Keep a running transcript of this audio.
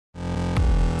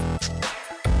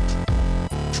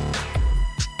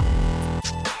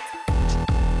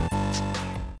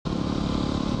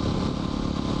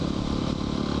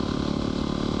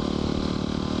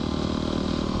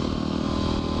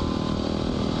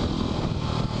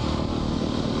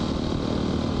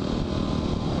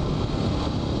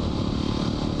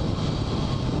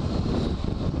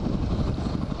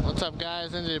What's up guys,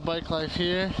 NJBIKELIFE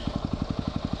here.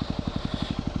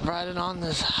 Riding on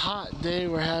this hot day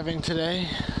we're having today.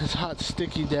 This hot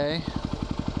sticky day.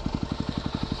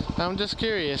 I'm just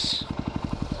curious,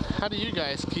 how do you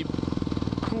guys keep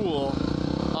cool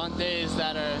on days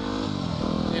that are,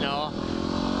 you know,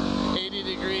 80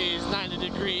 degrees, 90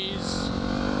 degrees?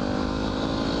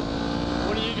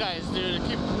 What do you guys do to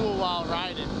keep cool while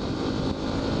riding?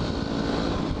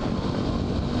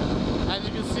 As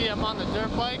you can see, I'm on the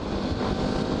dirt bike.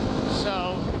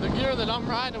 So the gear that I'm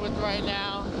riding with right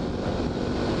now,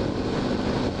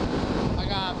 I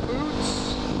got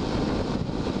boots,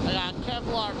 I got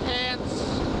Kevlar pants,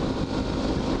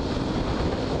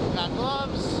 I got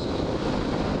gloves,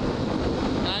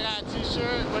 and I got a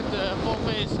t-shirt with the full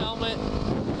face helmet.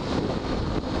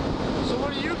 So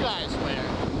what do you guys wear?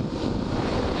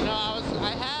 You know,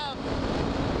 I have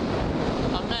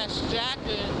a mesh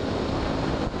jacket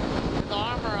with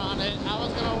armor on it. I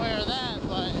was gonna wear that,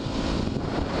 but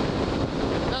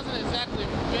it doesn't exactly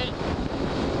fit.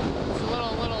 It's a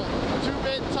little too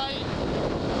bit tight.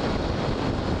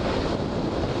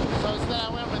 So instead I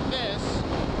went with this.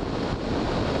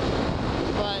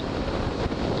 But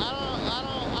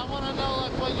I wanna know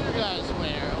like what you guys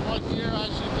wear, what gear I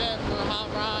should get for hot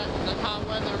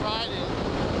weather riding.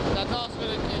 That's also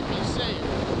gonna keep me safe.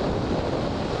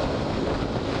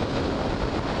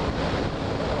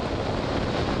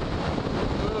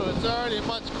 It's already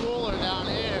much cooler down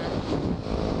here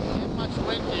and much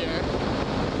windier.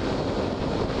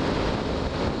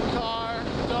 Car,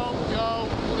 don't go,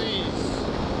 please.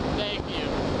 Thank you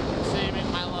for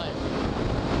saving my life.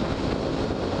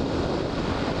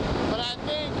 But I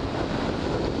think,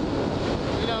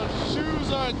 you know,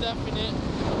 shoes are definite.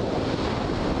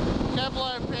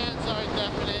 Kevlar pants are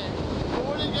definite. But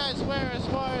what do you guys wear as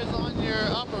far as on your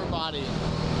upper body?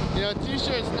 You know,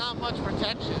 t-shirt's not much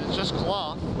protection, it's just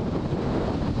cloth.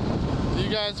 Do you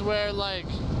guys wear like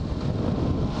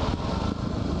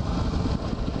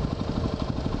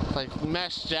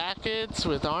mesh jackets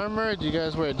with armor? Do you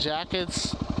guys wear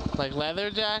jackets, like leather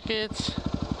jackets?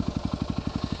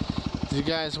 Do you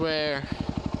guys wear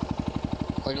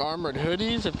like armored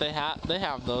hoodies? If they have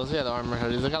those, yeah, the armored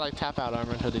hoodies. They got like tap out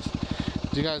armored hoodies.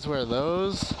 Do you guys wear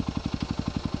those?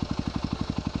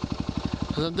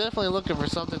 Because I'm definitely looking for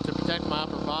something to protect my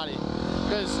upper body.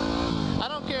 Because I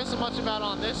don't care so much about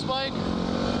on this bike,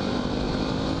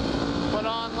 but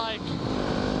on like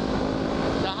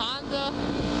the Honda,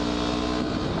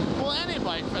 well, any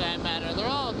bike for that matter, they're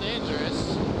all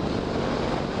dangerous.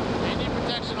 You need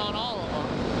protection on all of them.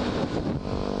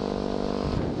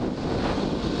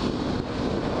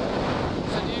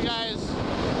 So do you guys,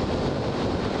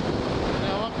 you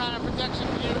know, what kind of protection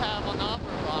do you have on the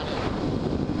upper body?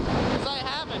 Because I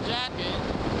have a jacket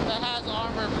that has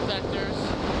armor protectors,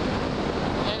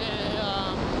 and it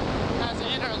has an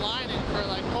inner lining for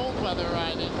like cold weather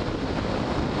riding,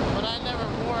 but I never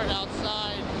wore it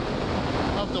outside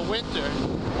of the winter.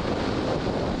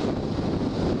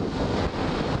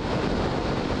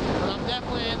 But I'm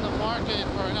definitely in the market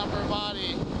for an upper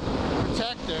body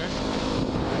protector.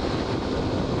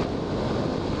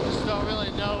 Just don't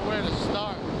really know where to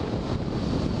start.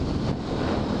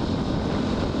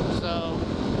 So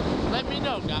let me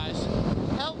know, guys.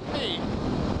 Help me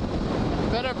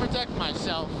better protect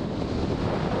myself.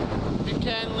 If you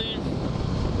can,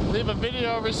 leave a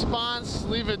video response,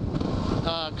 leave a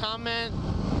comment,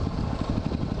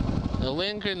 a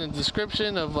link in the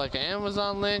description of like an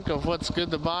Amazon link of what's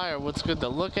good to buy or what's good to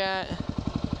look at.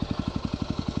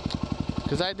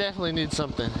 Because I definitely need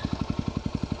something.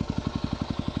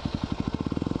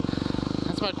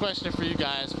 That's my question for you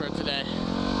guys for today.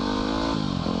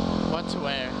 What to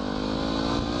wear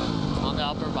on the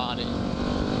upper body.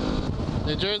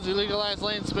 New Jersey legalized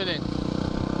lane spitting.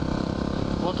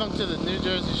 Welcome to the New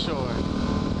Jersey shore.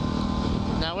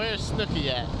 Now where's Snooki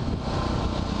at?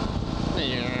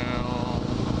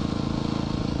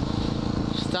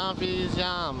 Stompy's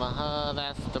Yamaha,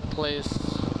 that's the place.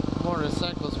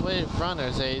 Motorcycles, wave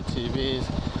runners, ATVs,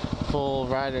 full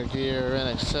rider gear and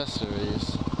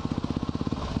accessories.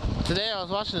 Today I was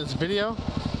watching this video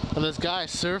of this guy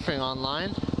surfing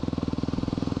online,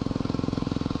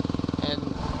 and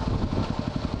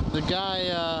the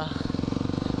guy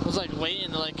was like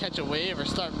waiting to like catch a wave or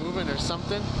start moving or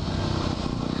something,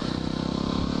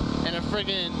 and a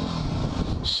friggin'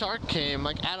 shark came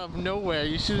like out of nowhere.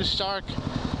 You see the shark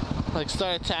like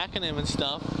start attacking him and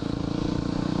stuff,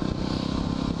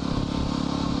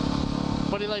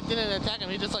 but he like didn't attack him.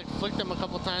 He just like flicked him a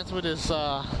couple times with his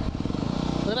look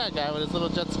at that guy with his little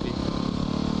jet ski.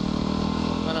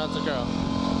 Oh no, it's a girl.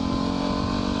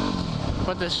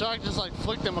 But the shark just like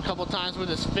flicked him a couple times with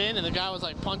his fin, and the guy was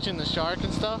like punching the shark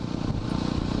and stuff.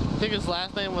 I think his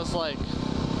last name was like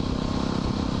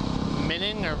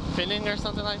Minning or Finning or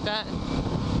something like that.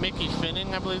 Mickey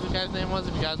Finning, I believe the guy's name was,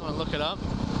 if you guys want to look it up.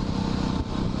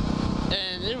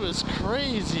 And it was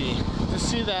crazy to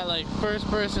see that like first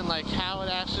person, like how it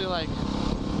actually like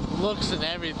looks and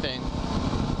everything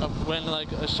of when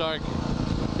like a shark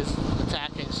is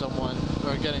attacking someone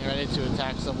or getting ready to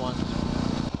attack someone.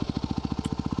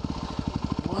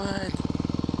 What?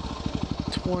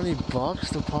 20 bucks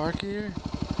to park here?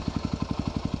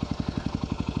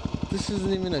 This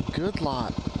isn't even a good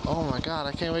lot. Oh my god,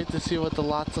 I can't wait to see what the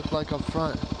lots look like up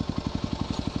front.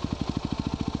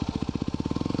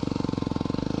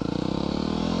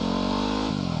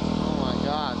 Oh my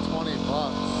god, 20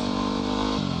 bucks.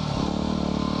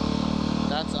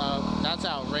 That's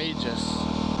outrageous.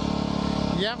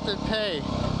 You have to pay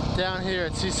down here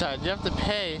at Seaside. You have to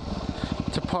pay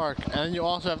to park, and then you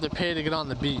also have to pay to get on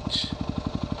the beach.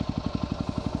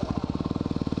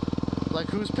 Like,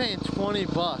 who's paying 20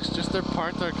 bucks just to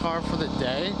park their car for the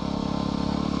day?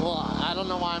 Well, I don't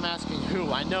know why I'm asking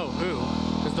who. I know who,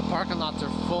 because the parking lots are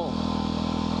full.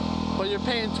 But you're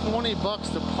paying 20 bucks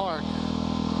to park,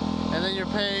 and then you're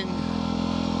paying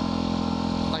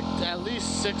like at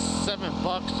least 6-7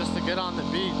 bucks just to get on the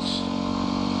beach.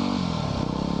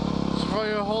 So for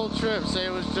your whole trip, say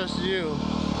it was just you,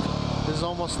 is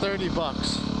almost 30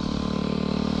 bucks.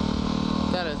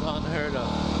 That is unheard of.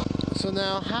 So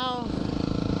now how,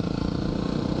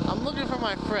 I'm looking for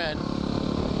my friend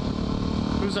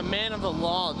who's a man of the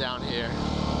law down here.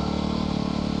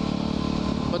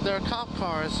 But their cop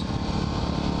cars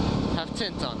have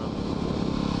tint on them.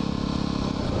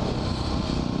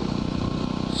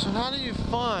 So how do you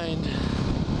find,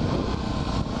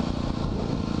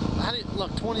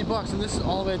 look, 20 bucks and this is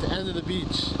all the way at the end of the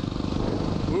beach.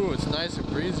 Ooh, it's nice and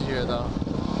breezy here though.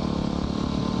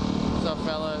 What's up,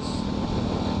 fellas?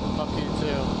 Fuck you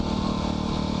too.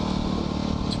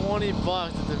 20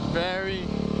 bucks at the very,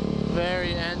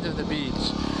 very end of the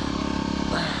beach.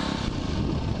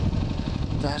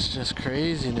 That's just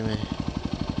crazy to me.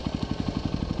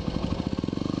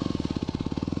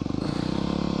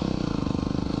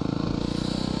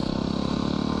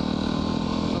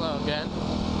 Hello again.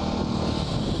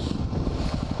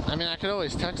 I mean, I could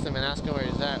always text him and ask him where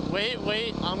he's at.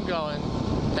 Wait, I'm going.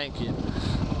 Thank you.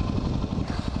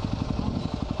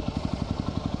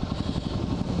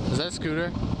 Is that a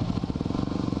scooter?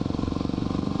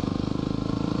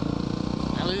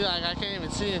 At least like, I can't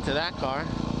even see into that car.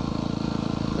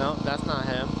 No, that's not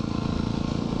him.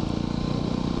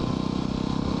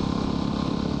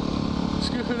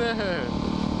 Scooter!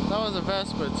 That was a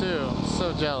Vespa too. I'm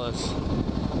so jealous.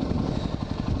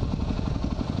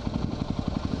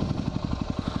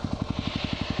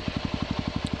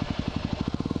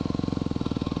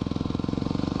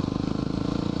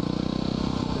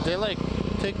 Did they like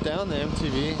take down the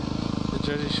MTV, the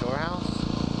Jersey Shore house?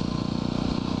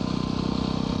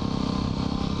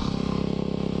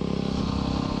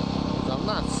 I'm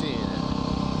not seeing it.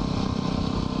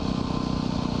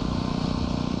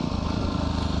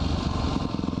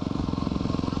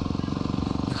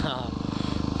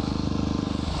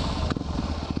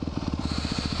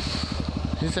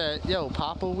 He said, yo,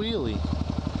 pop a wheelie.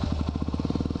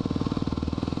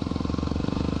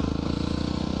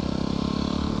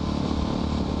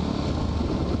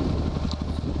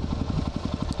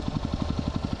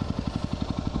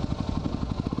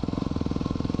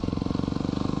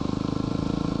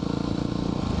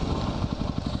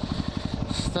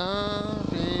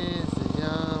 Stop is the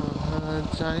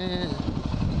Yamaha giant.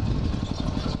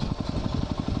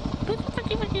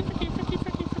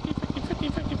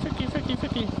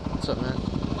 What's up, man?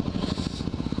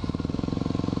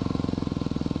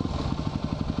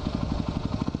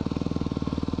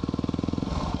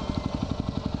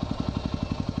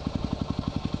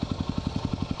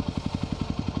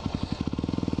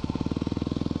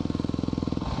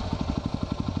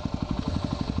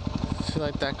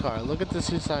 Like that car. Look at the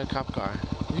Seaside cop car.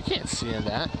 You can't see in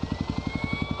that.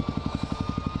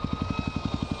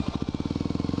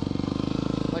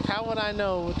 Like, how would I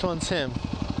know which one's him?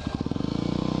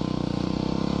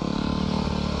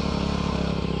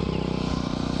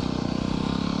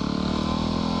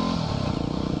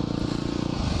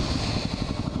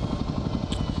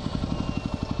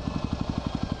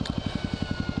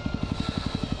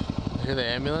 You hear the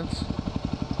ambulance?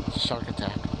 Shark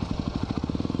attack.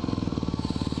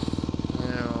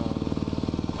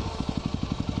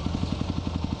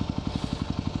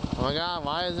 Oh my god,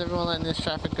 why is everyone letting this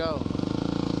traffic go?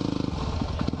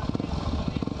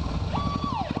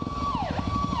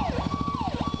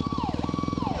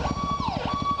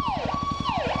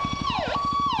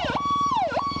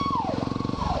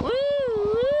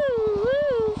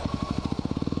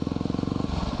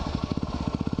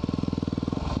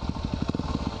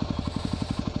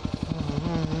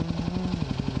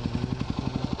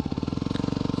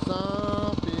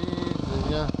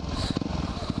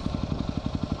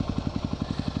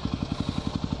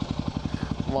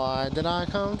 Why did I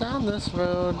come down this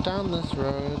road, down this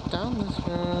road, down this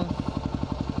road?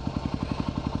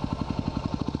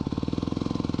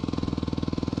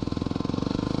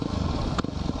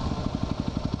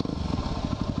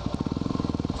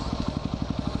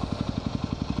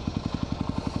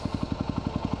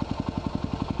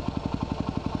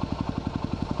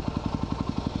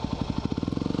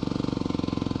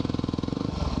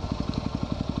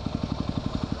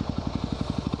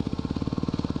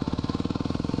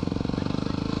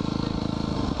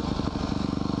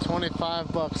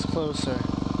 $25 closer.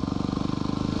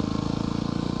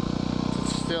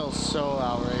 It's still so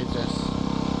outrageous.